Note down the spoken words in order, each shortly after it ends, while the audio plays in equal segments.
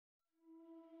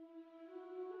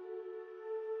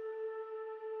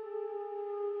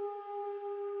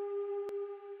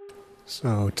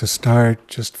So, to start,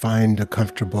 just find a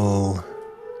comfortable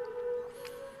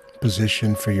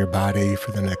position for your body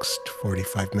for the next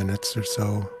 45 minutes or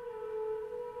so.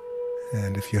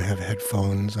 And if you have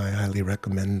headphones, I highly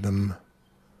recommend them.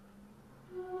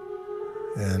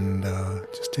 And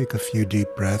just take a few deep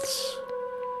breaths.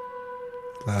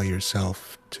 Allow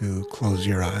yourself to close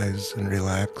your eyes and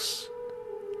relax.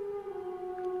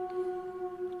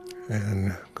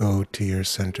 And go to your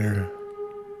center.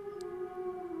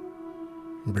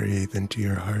 Breathe into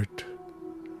your heart.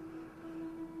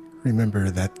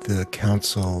 Remember that the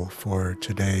counsel for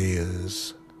today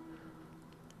is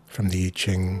from the I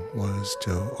Ching was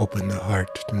to open the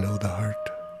heart, to know the heart.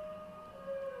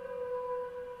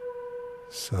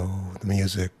 So the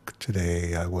music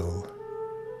today, I will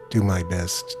do my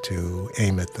best to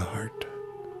aim at the heart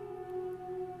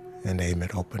and aim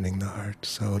at opening the heart.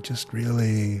 So just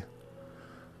really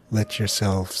let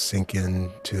yourself sink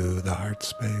into the heart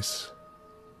space.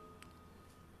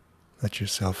 Let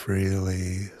yourself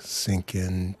really sink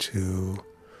into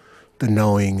the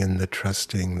knowing and the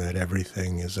trusting that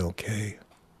everything is okay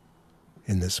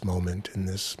in this moment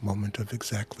of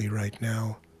exactly right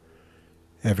now.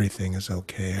 Everything is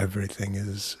okay, everything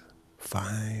is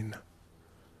fine.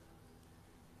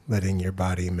 Letting your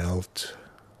body melt,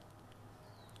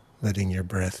 letting your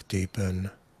breath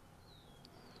deepen,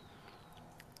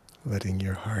 letting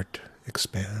your heart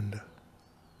expand.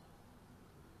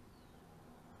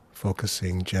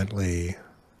 Focusing gently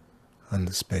on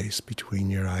the space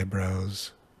between your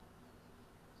eyebrows.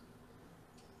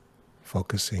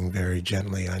 Focusing very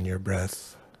gently on your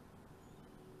breath.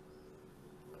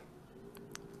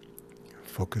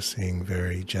 Focusing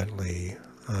very gently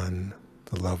on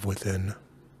the love within.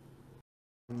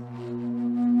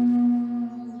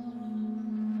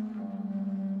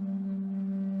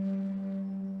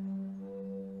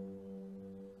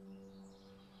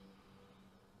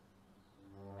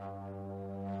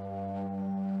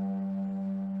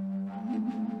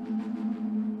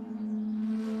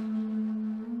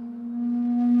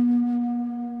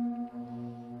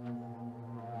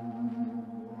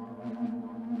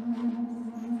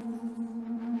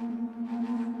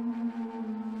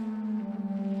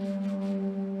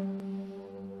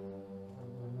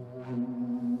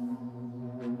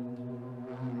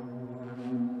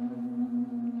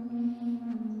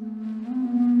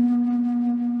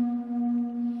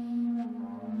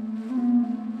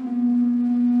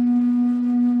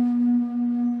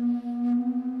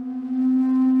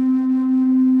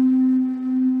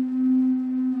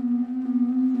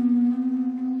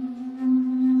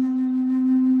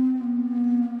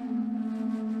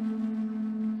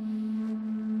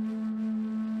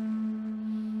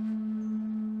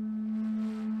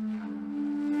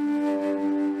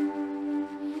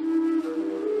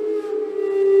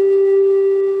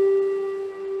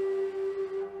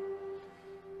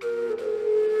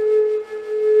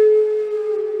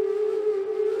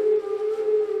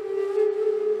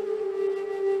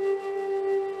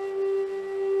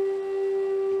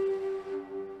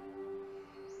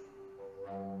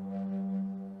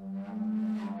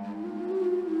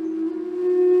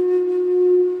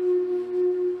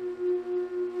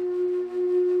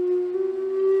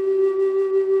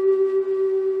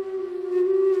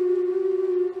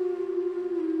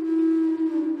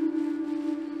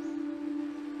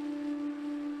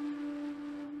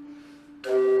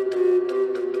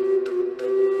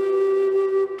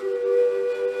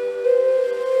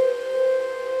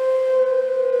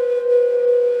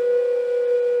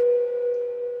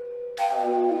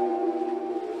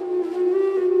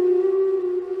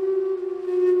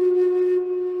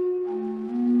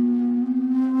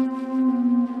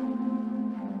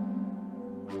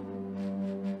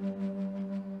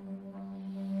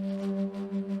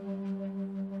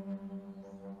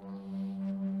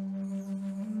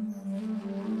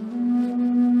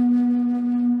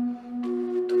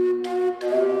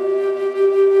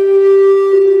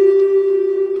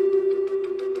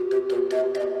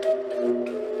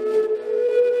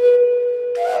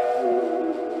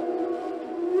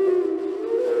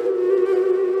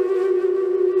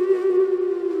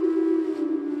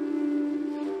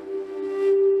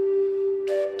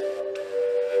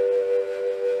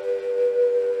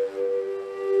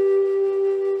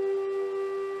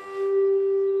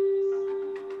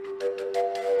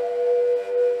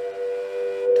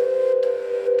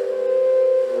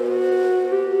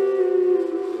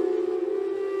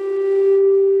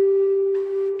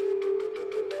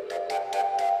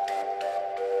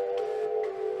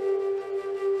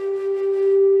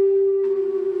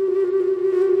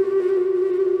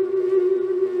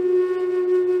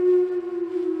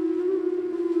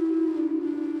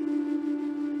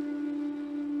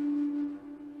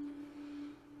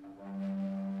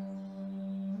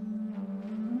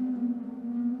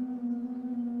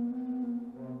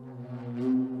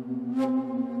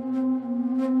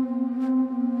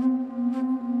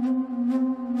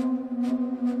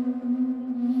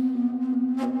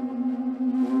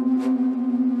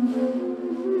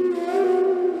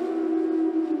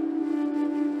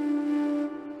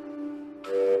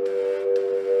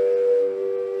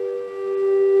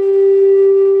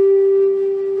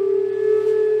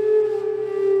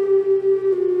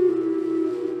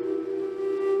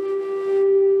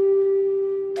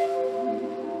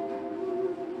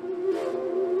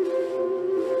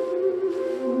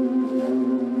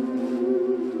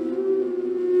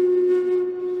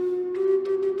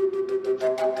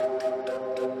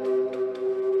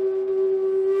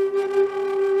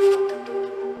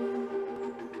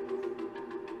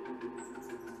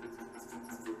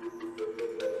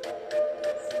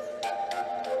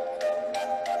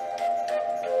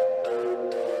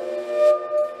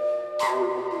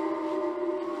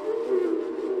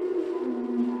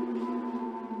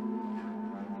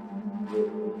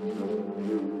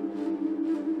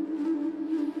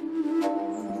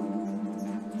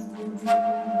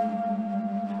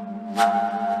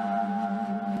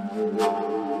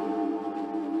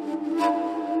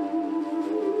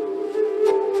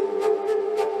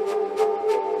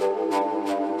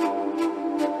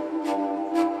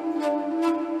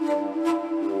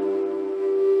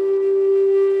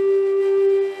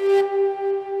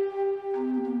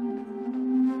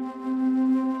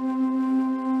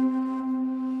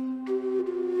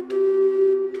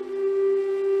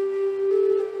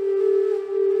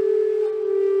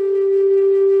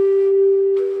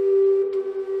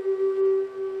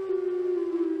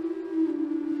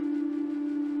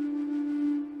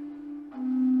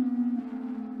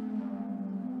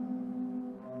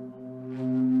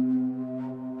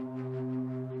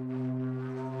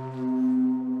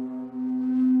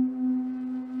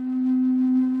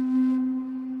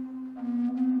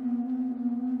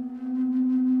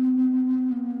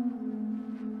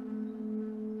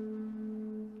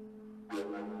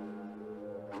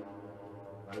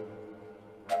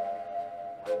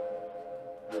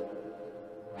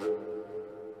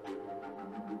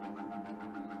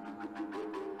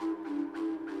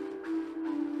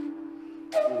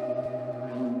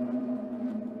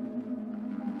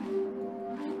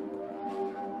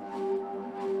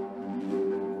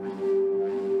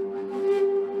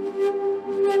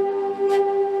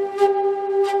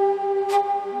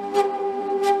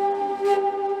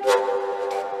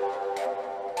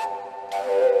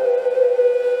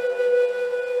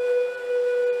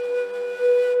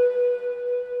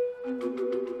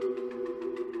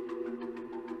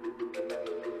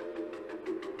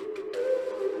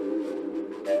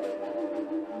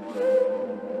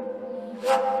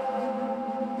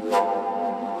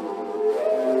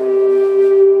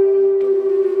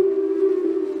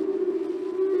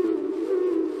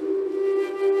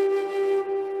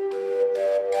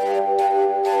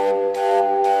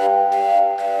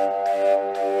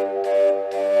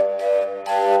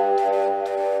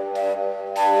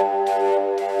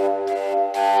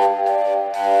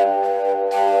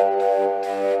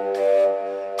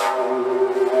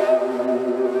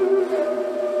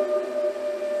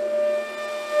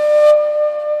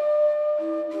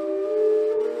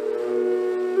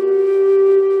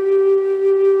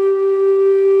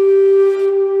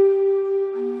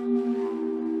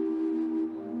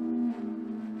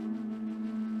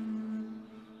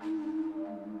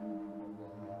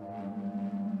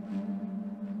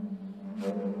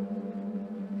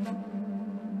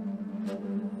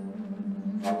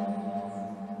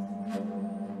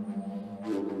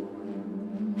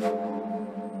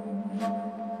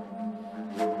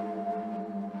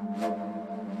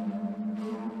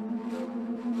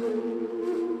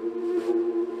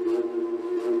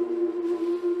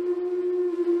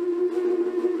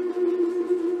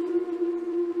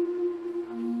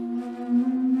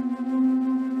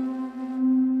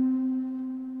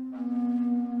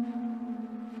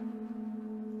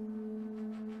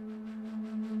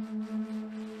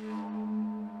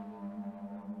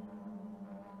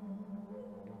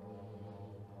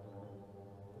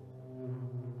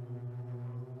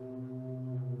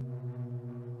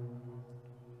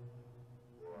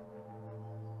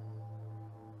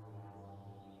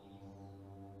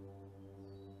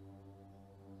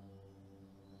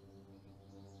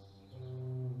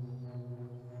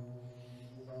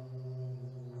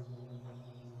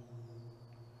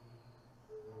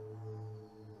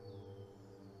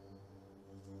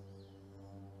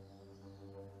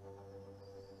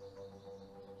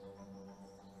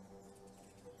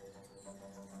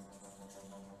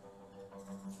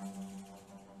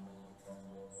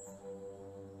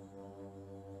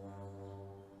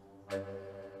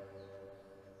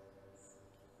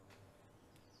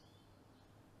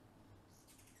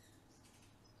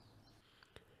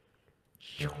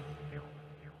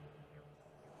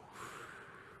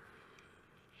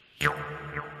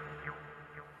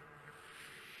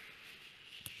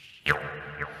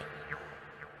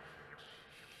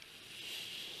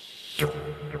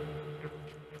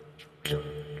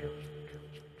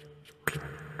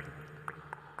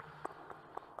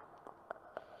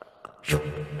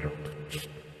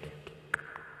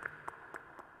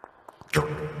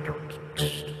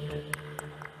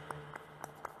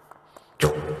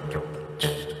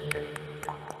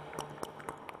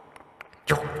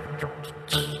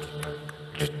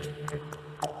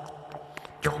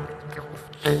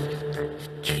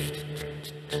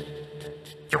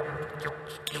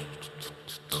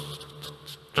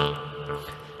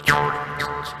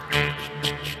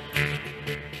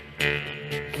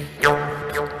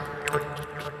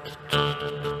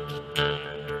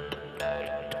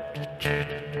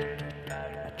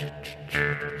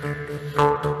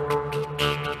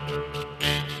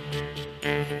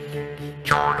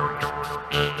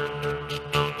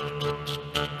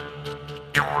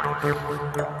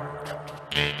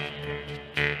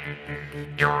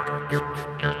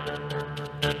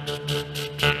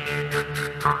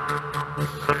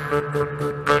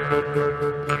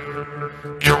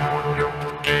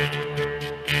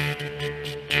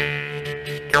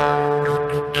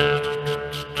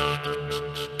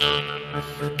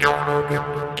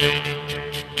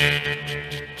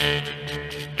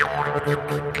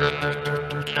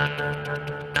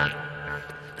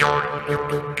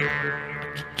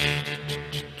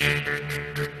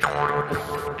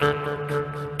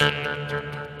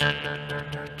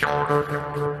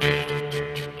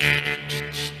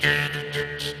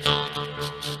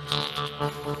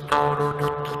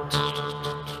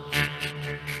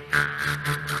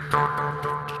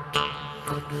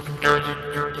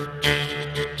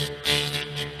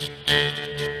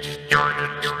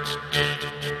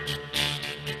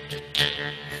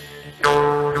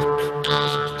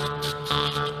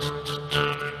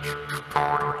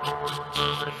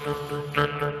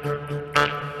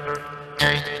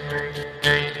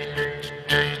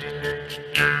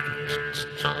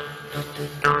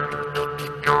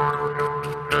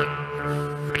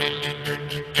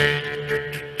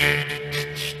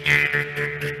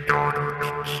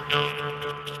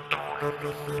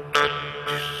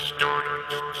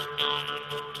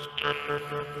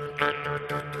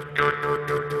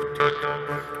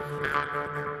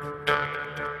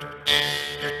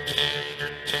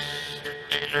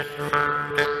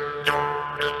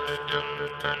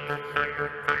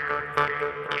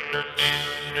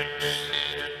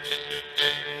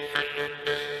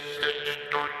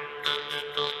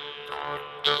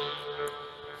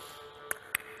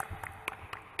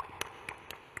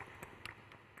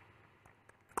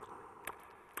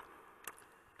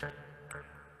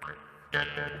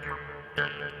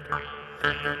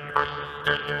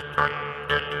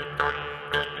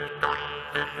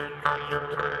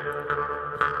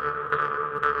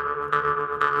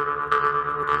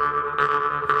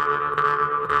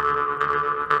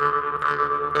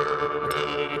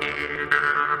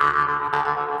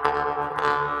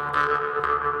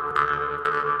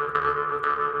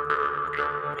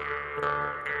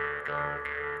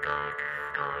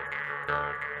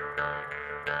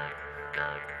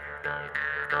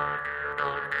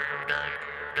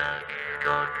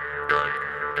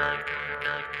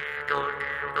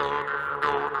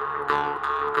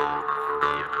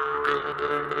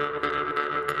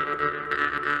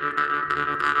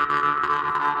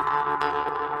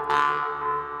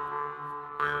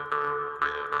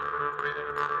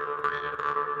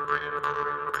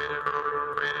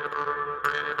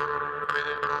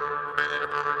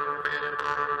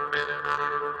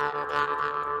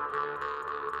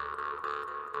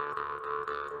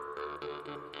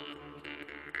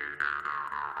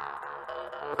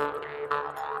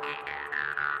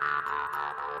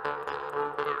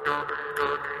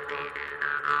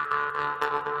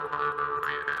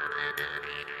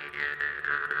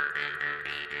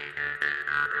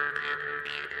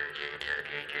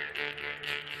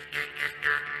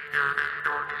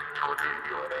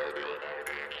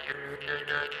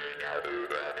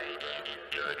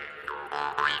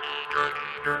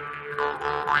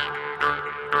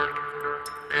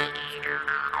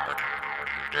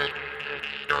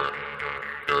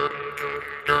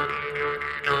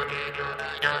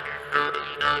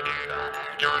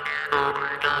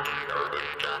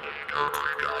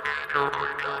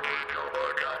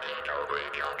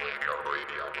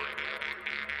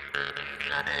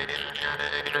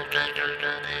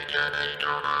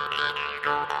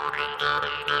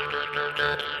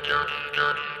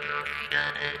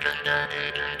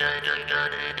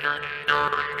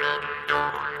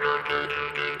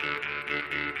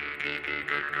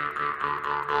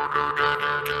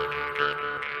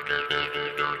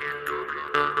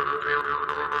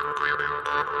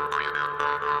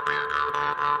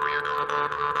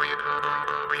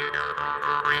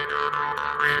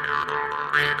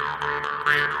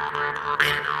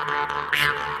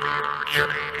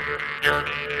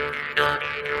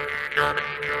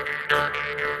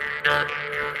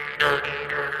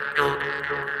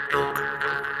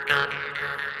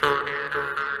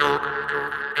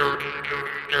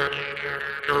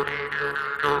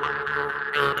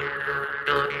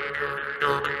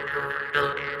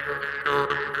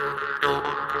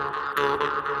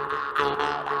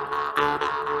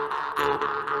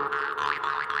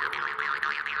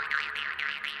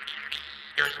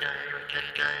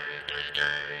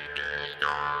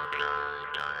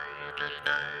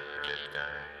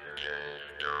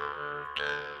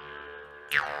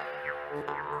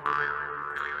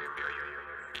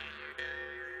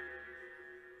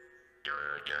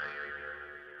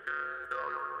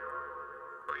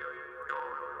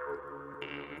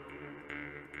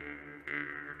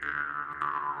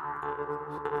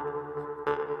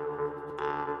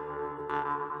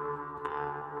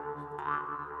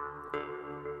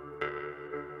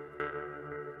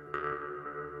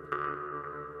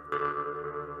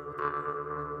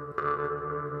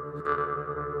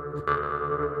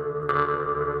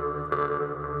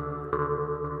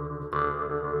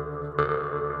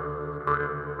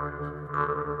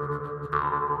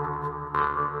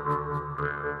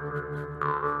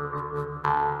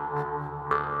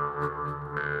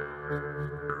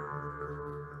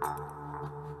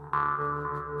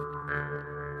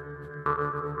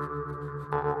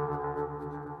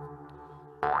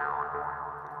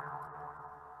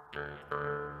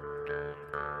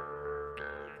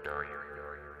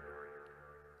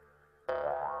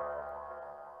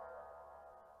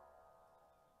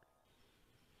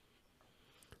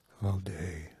 All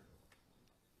day,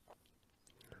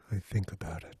 I think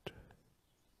about it.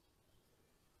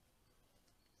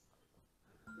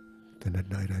 Then at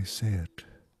night I say it.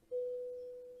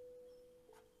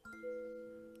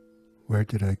 Where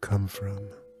did I come from?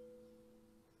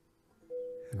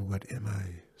 And what am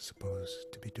I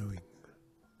supposed to be doing?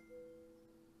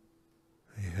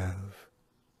 I have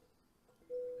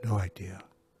no idea.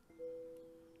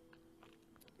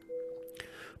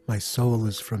 My soul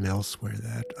is from elsewhere,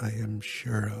 that I am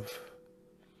sure of,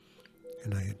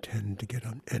 and I intend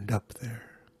to end up there.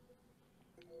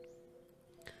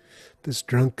 This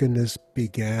drunkenness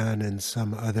began in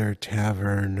some other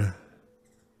tavern.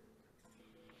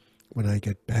 When I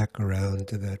get back around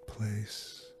to that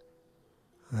place,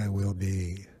 I will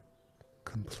be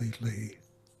completely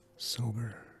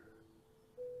sober.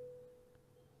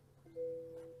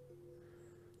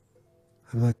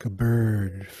 I'm like a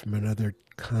bird from another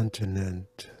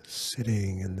continent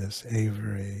sitting in this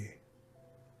aviary.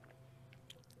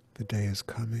 The day is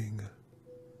coming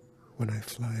when I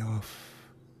fly off.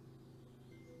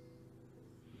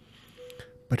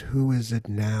 But who is it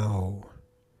now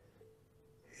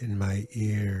in my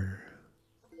ear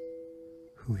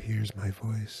who hears my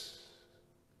voice?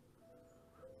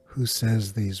 Who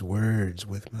says these words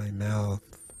with my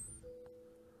mouth?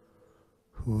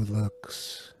 Who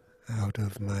looks out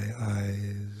of my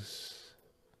eyes?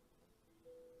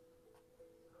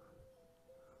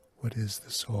 What is the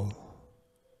soul?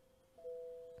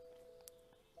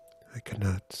 I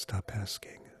cannot stop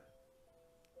asking.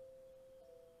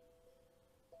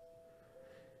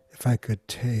 If I could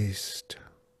taste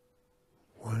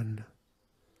one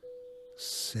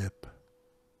sip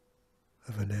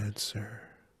of an answer,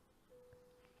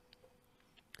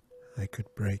 I could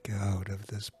break out of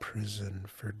this prison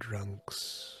for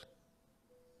drunks.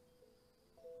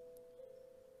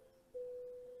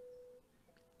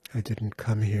 I didn't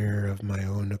come here of my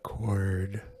own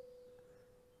accord,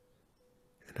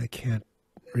 and I can't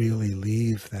really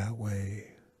leave that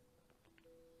way.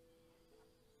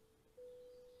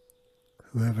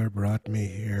 Whoever brought me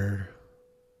here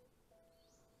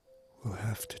will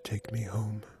have to take me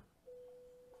home.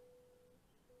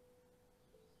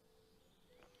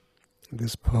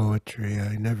 This poetry,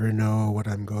 I never know what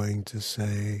I'm going to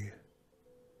say.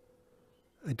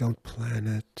 I don't plan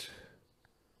it.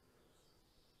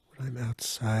 When I'm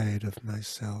outside of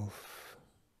myself,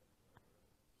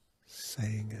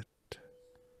 saying it,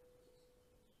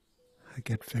 I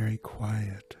get very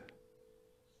quiet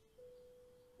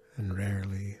and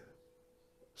rarely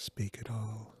speak at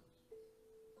all.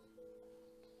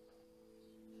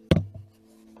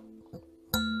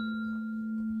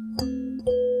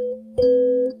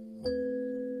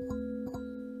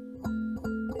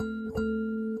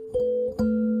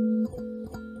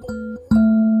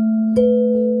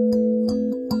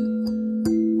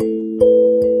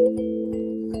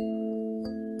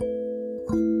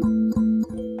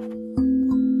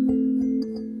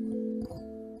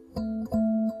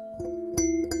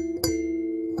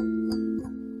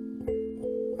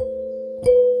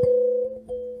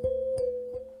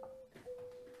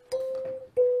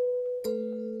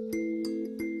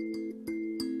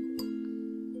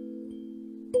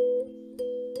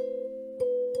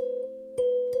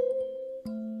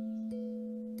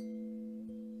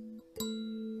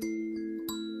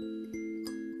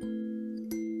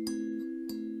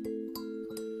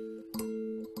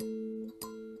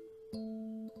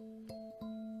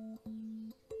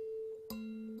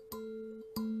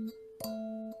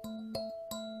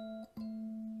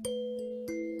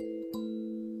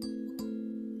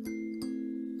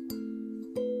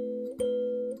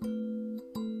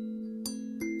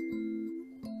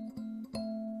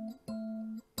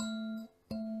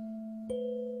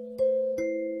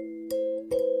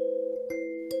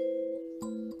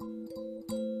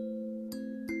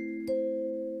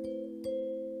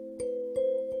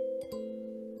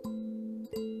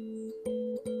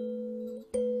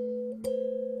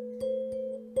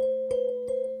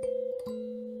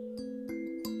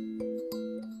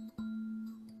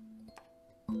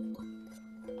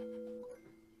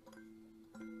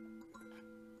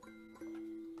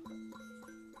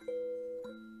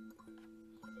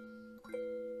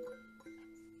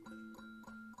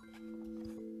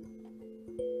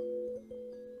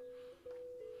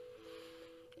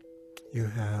 You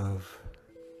have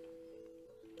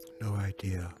no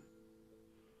idea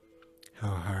how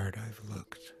hard I've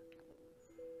looked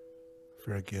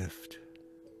for a gift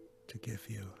to give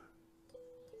you.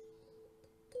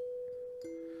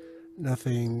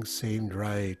 Nothing seemed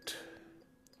right.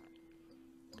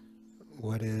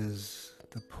 What is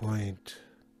the point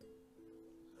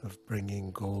of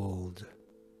bringing gold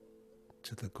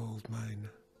to the gold mine,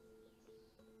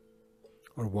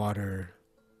 or water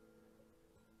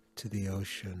to the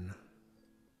ocean?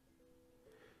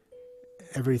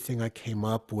 Everything I came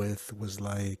up with was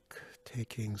like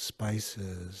taking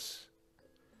spices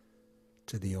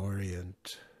to the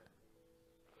Orient.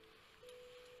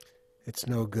 It's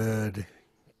no good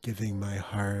giving my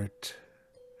heart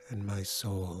and my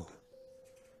soul,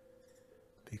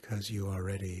 because you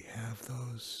already have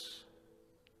those.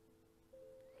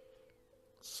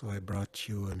 So I brought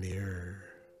you a mirror.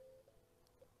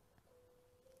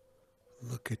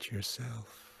 Look at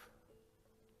yourself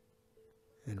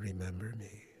and remember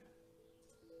me.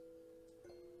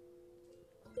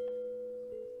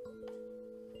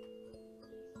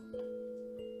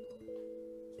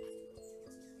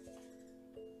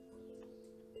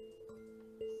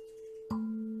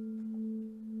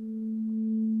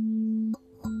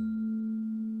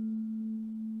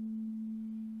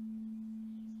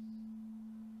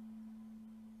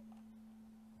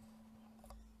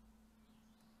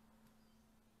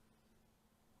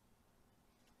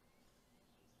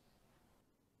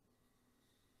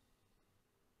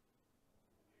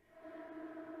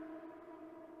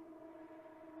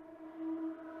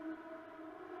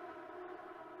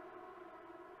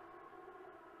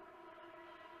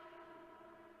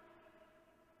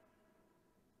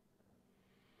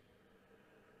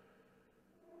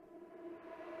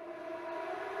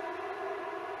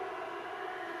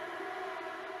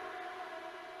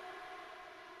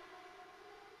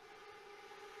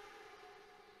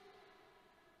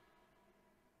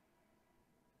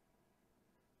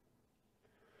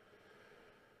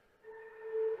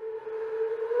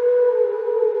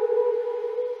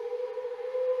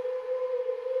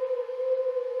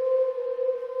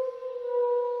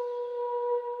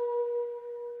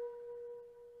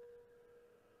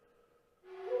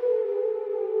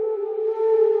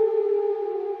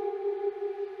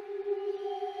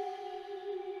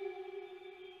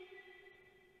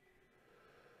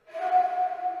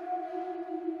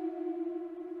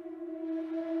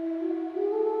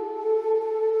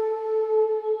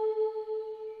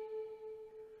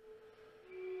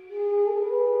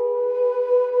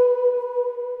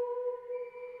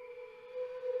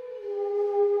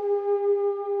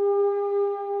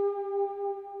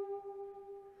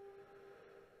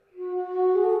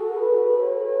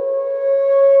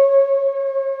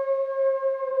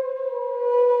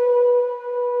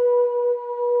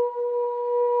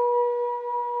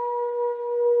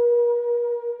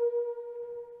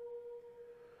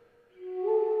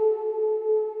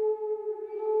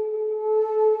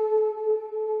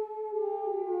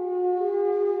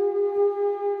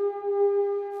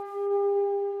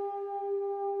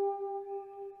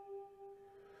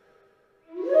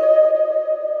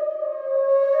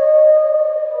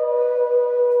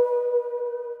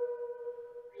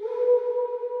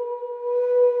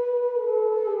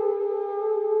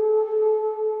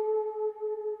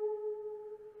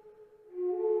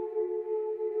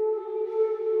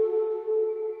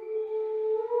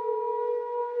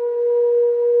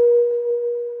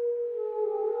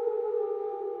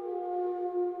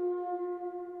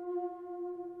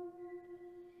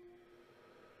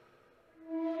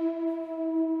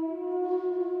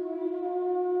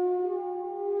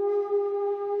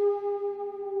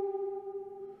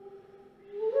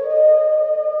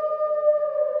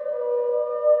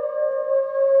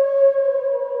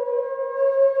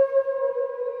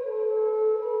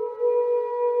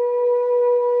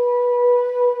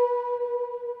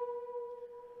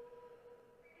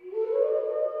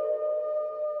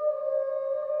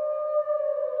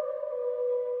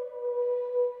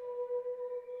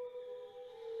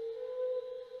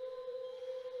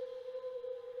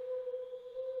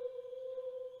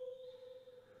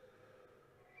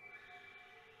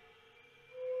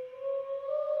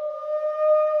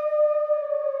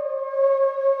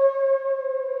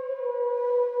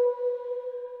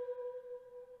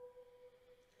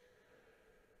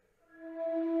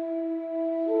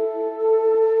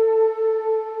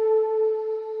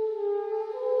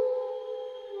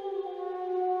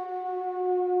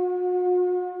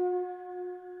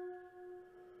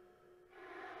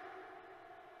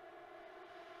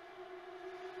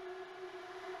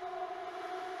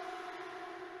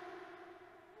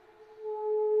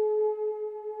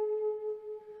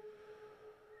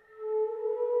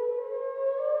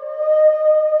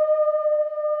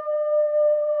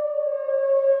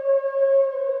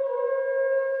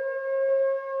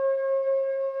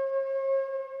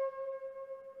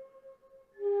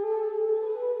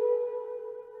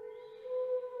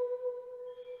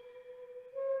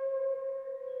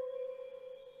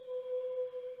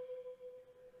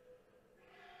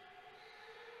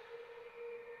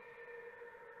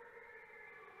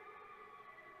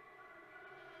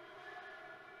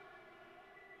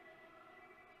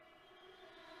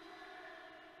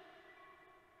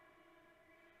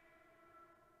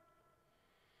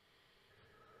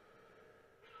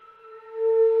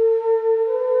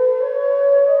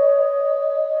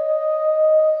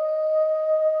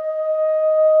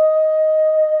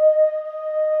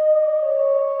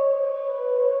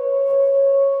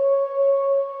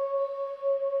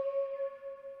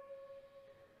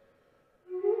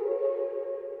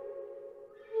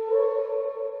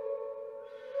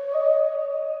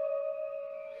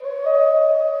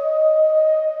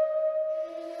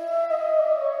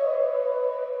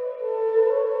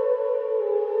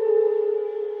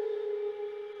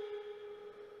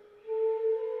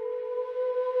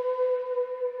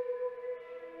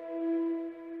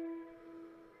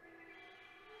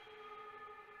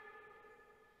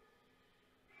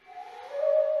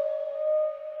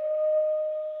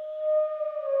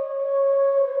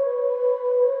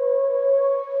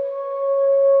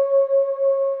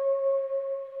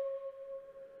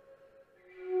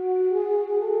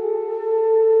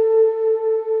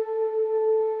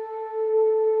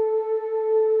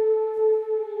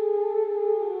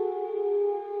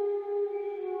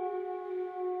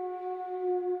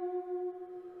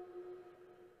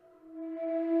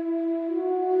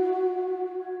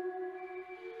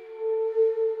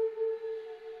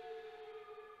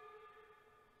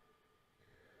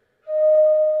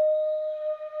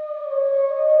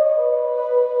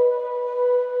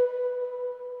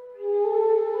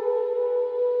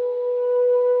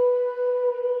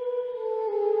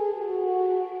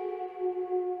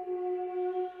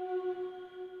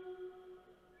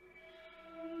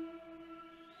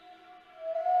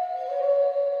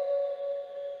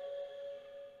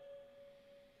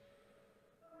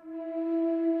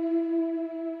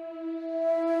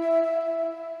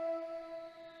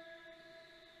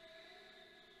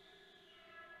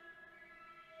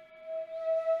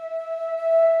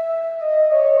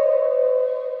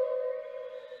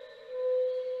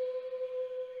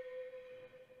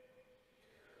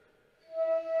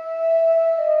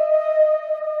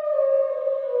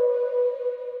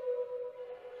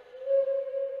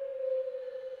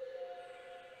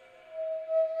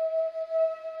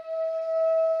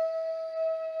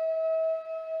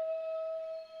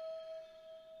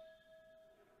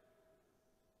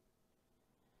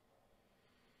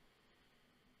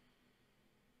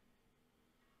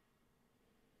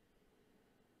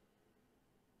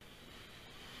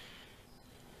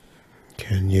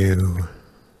 Can you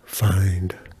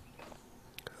find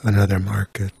another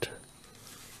market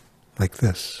like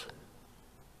this,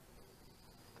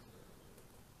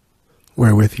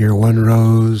 where with your one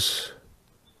rose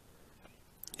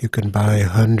you can buy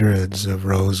hundreds of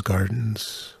rose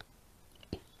gardens,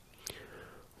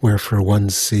 where for one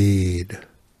seed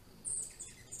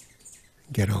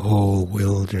get a whole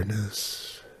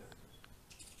wilderness,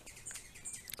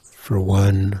 for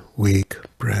one weak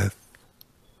breath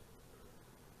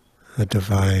a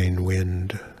divine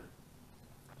wind.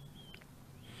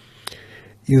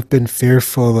 You've been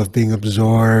fearful of being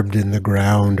absorbed in the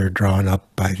ground or drawn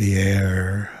up by the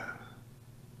air.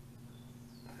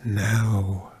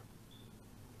 Now,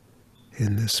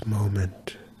 in this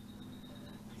moment,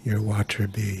 your water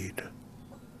bead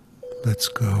lets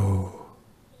go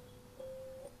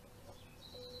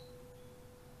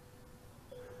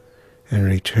and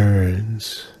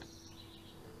returns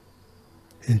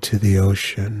into the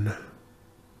ocean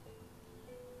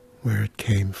where it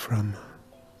came from.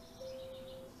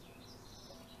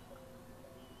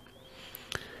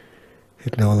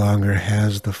 It no longer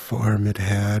has the form it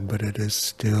had, but it is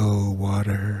still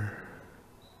water.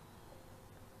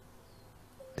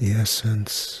 The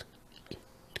essence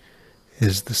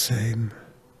is the same.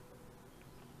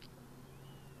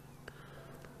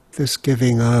 This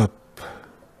giving up,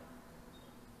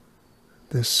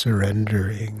 this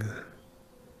surrendering,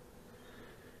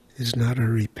 is not a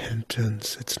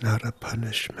repentance, it's not a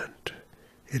punishment.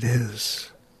 It is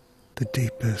the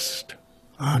deepest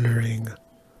honoring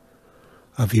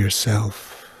of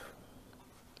yourself.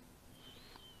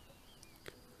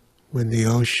 When the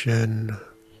ocean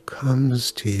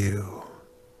comes to you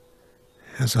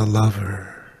as a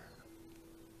lover,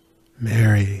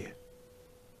 marry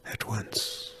at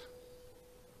once.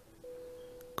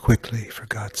 Quickly, for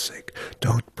God's sake,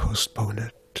 don't postpone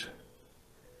it.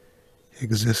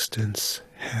 Existence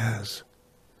has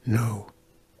no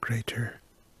greater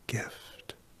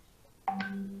gift.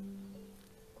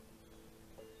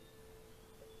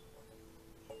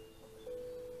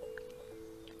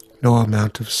 No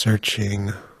amount of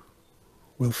searching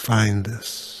will find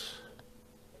this.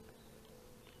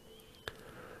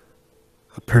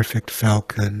 A perfect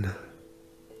falcon,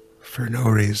 for no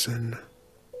reason,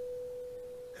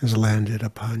 has landed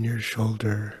upon your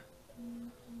shoulder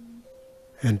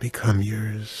and become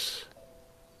yours.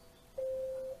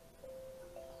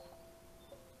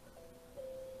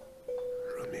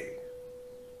 Rumi.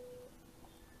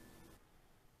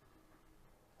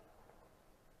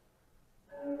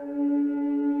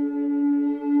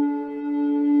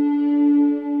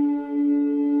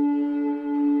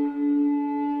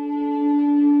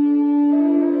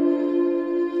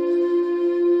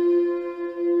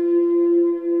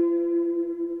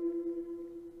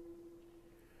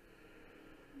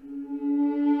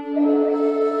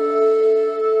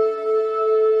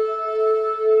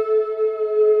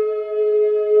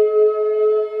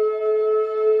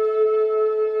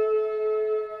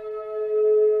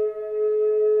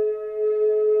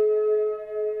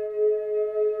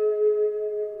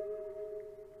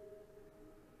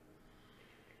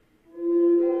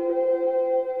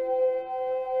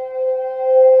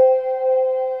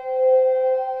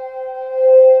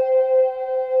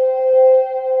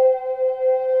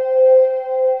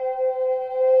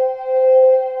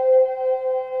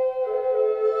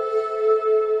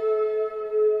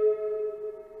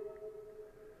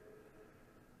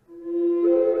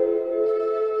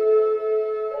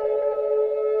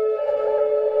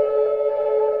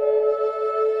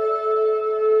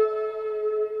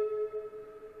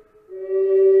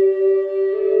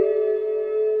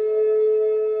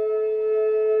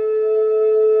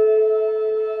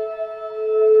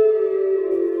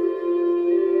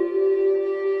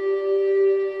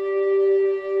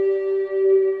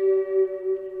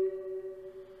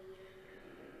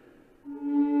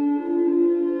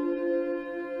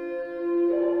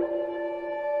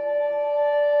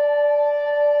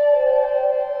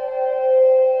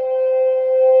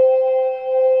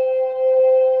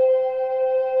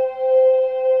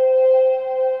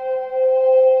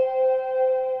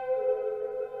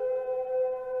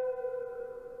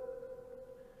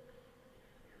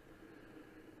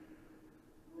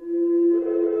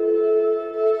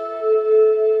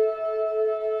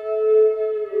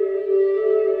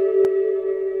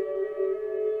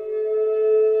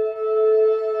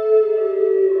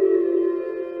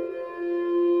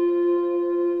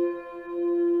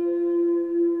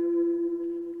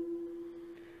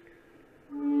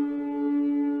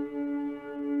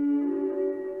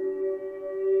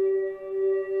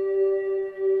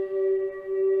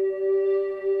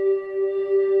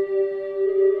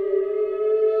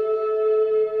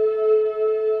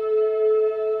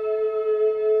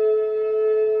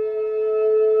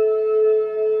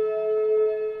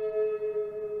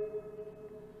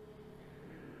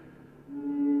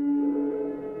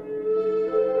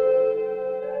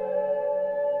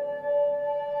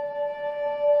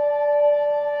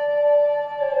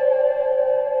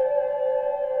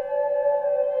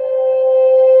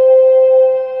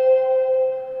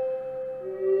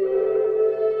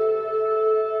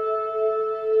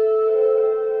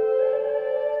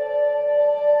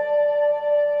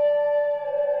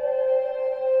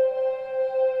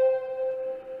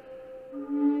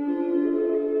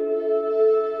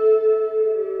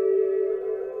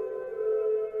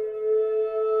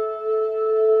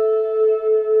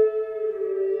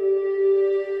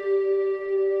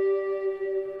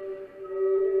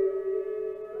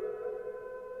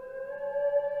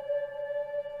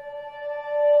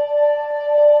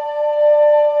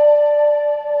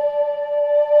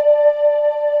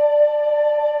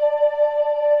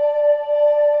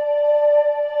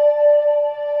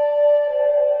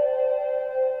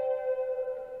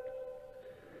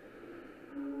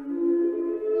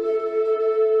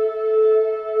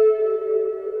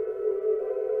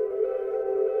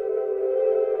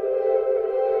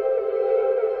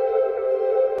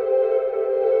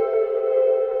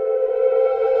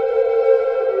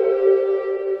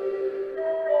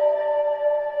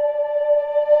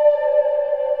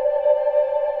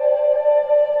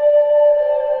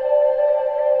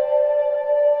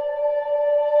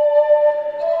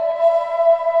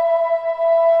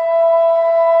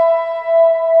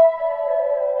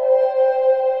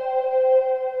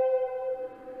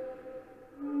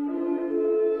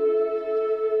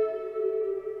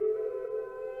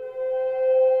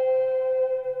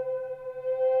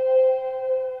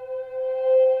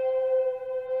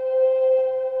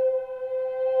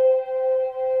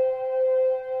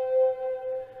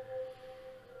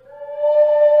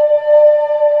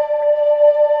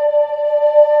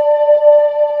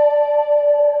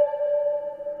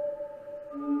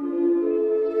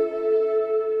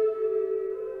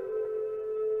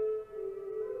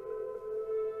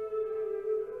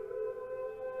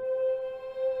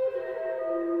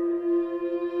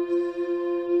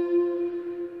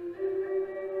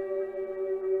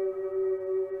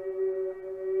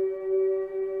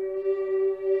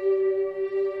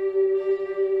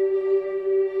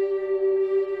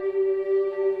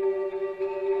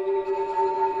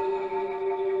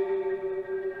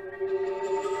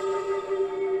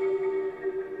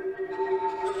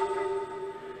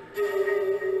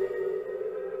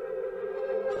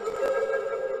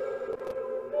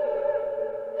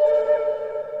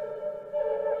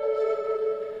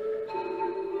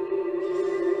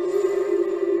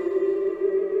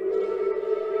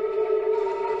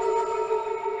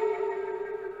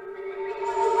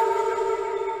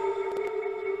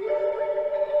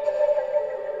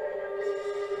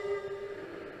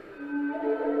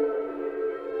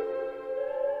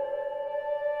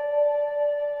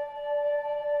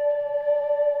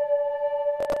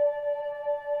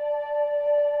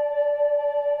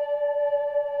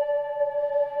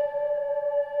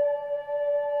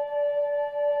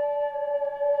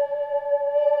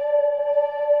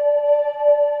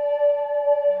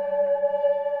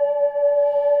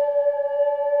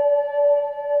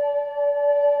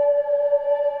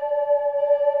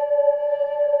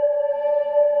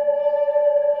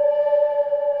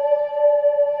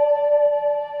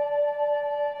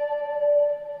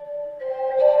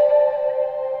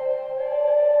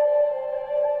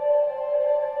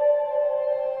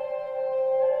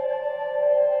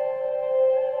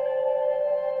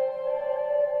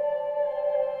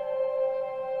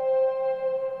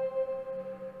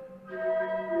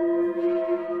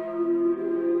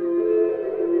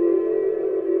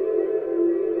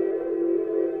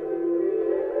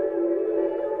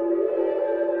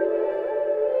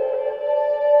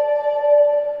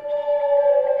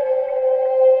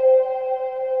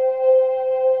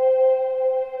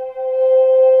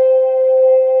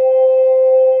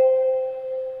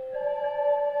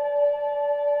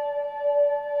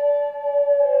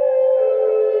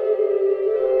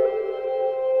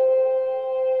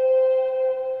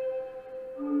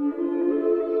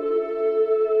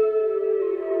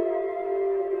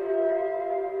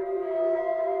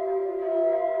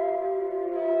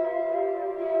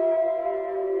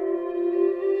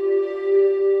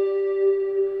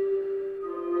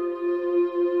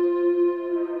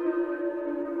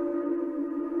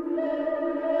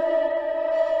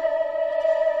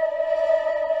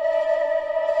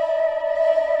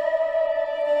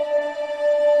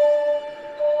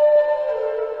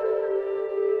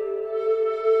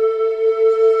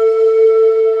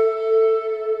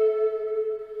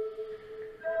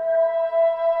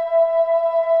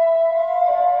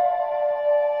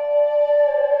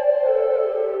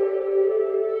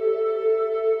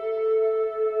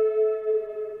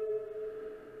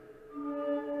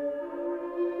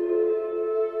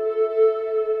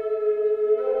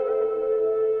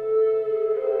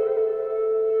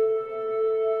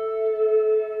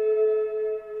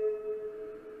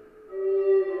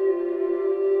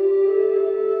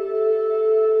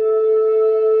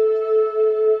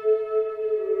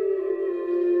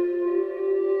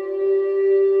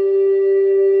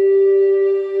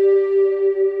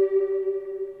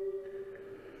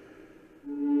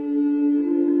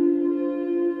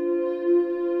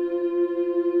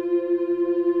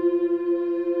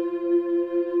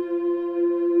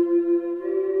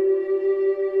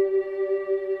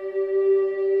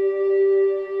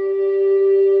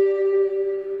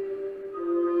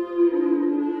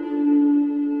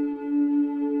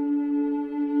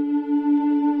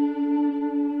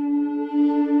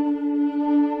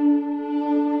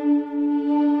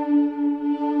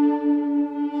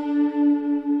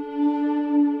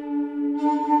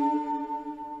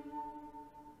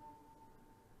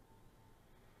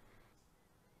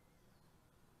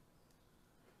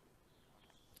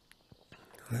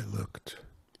 I looked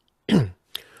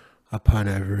upon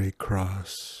every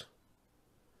cross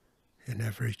in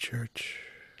every church,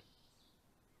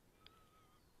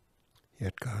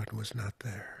 yet God was not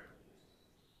there.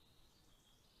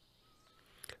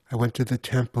 I went to the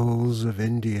temples of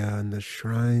India and the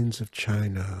shrines of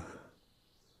China,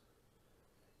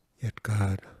 yet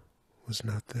God was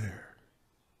not there.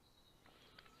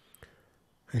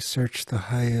 I searched the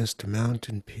highest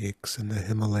mountain peaks in the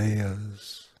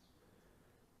Himalayas,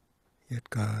 yet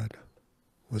God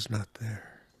was not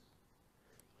there.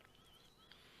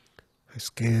 I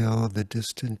scaled the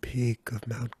distant peak of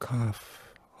Mount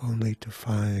Kaf only to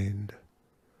find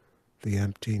the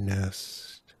empty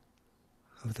nest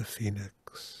of the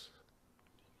phoenix.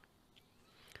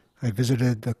 I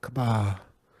visited the Kaaba,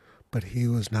 but he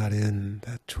was not in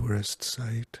that tourist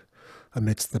site.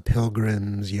 Amidst the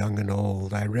pilgrims, young and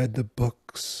old, I read the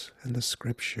books and the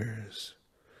scriptures,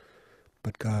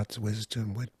 but God's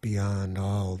wisdom went beyond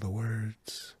all the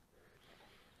words.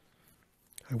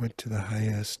 I went to the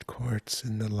highest courts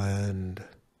in the land,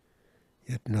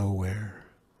 yet nowhere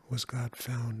was God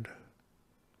found.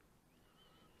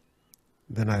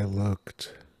 Then I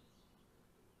looked,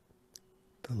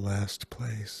 the last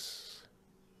place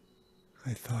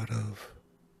I thought of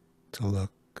to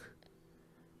look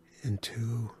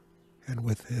into and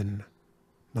within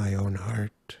my own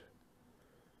heart,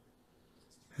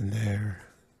 and there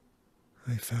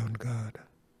I found God,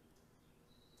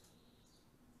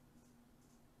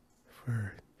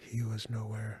 for he was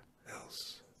nowhere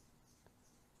else.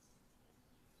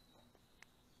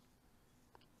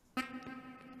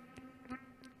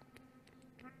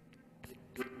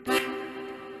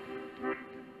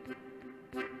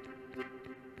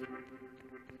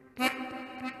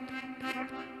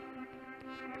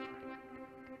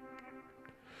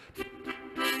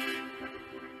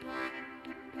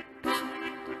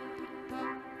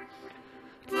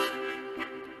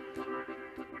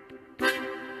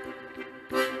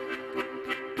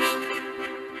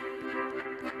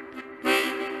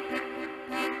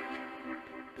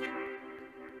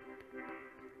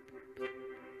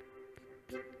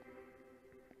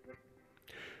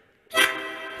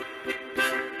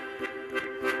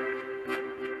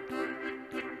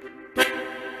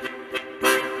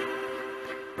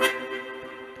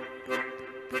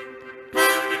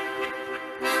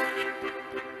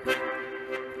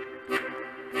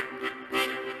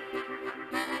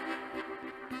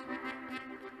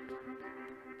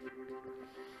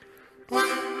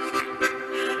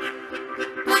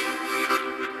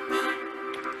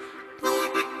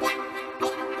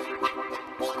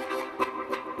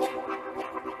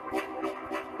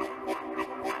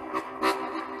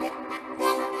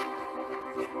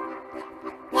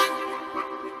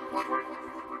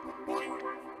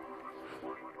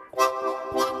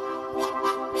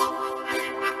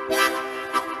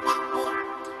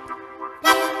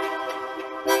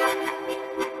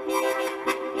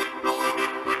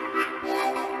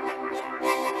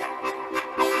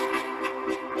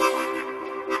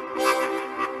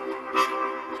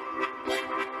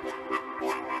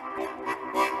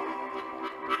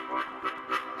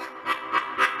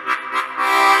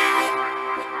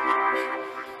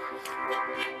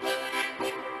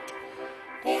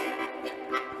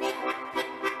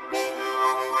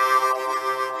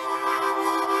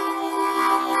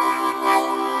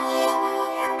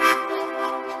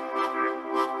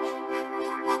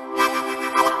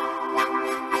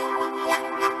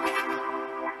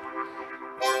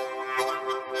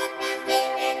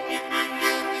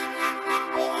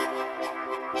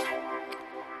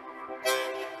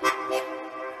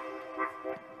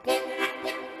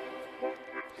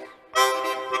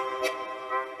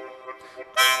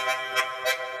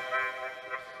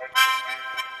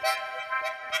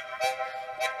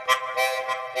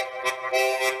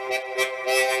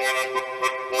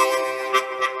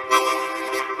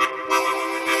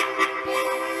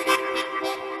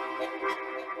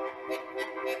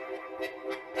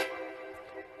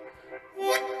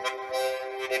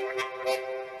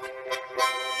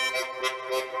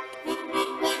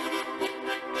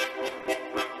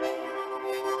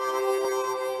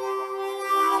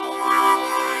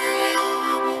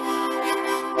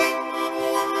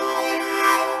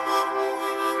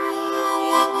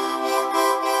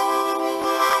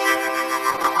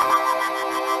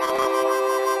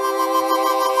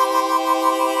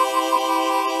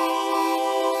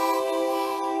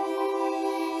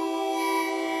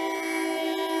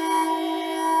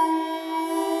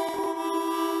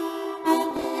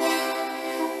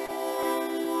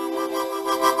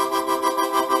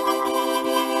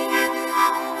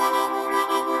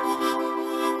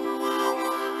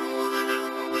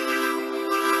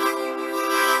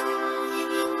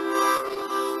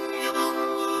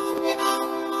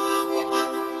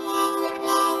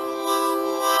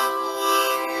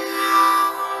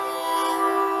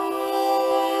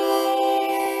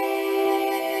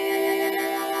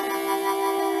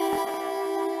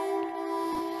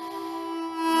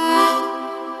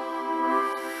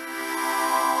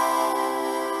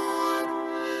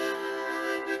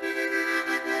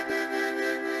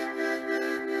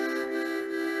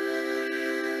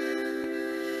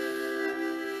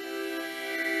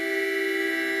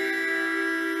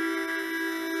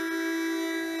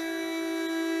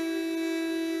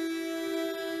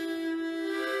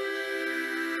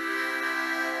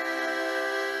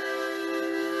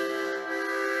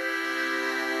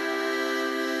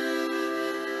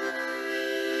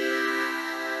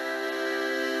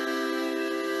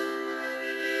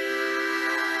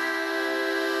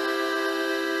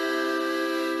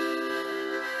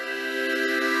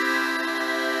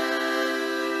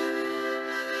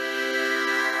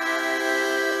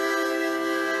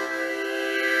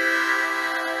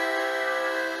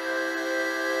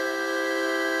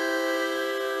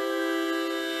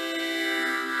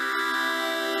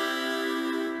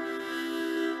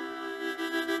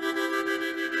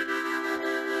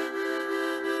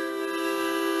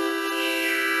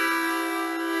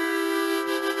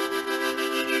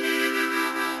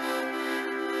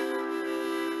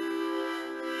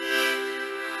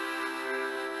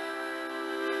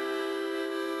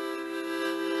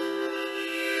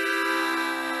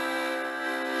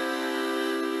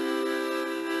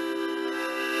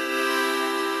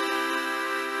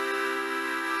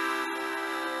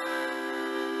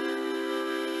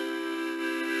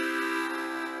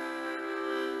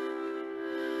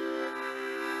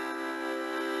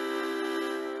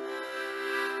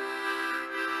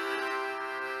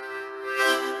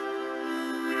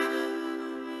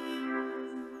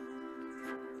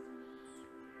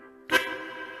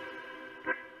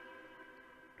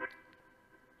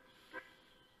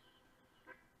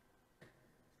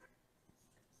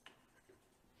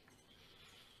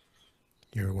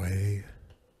 Your way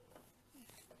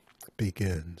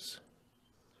begins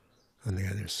on the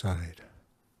other side.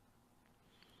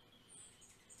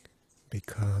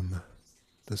 Become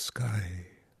the sky.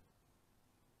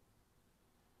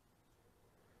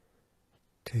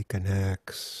 Take an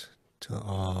axe to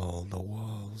all the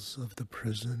walls of the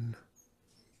prison.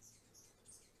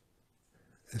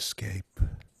 Escape.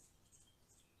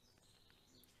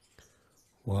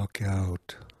 Walk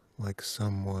out like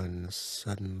someone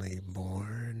suddenly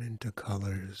born into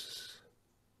colors.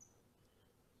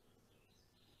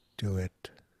 Do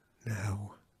it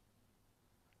now.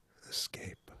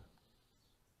 Escape.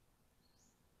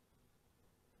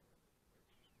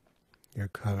 You're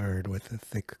covered with a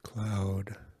thick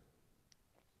cloud.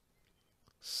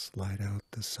 Slide out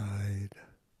the side.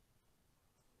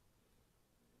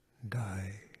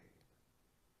 Die.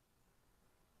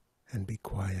 And be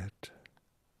quiet.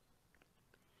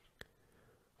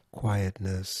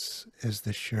 Quietness is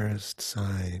the surest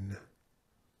sign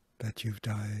that you've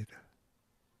died.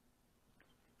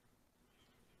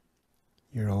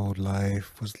 Your old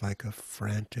life was like a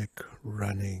frantic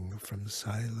running from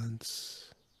silence.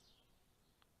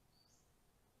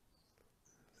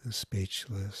 The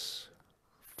speechless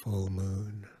full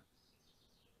moon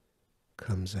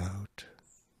comes out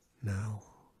now.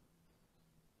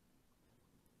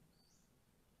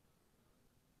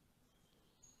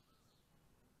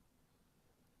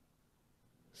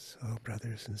 So,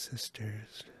 brothers and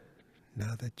sisters,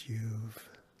 now that you've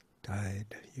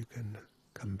died, you can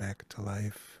come back to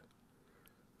life.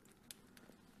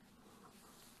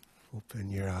 Open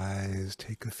your eyes,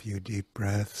 take a few deep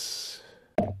breaths,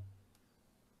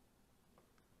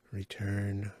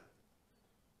 return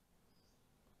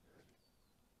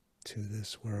to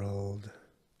this world,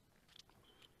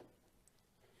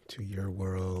 to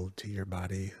your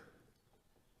body.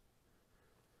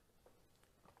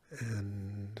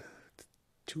 And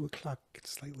 2 o'clock,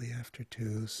 it's slightly after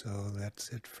 2, so that's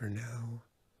it for now.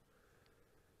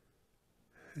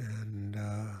 And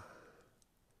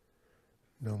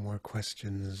no more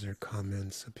questions or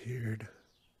comments appeared.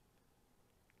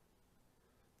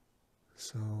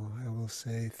 So I will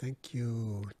say thank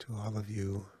you to all of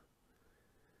you.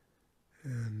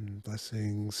 And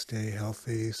blessings, stay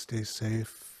healthy, stay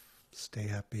safe, stay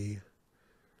happy.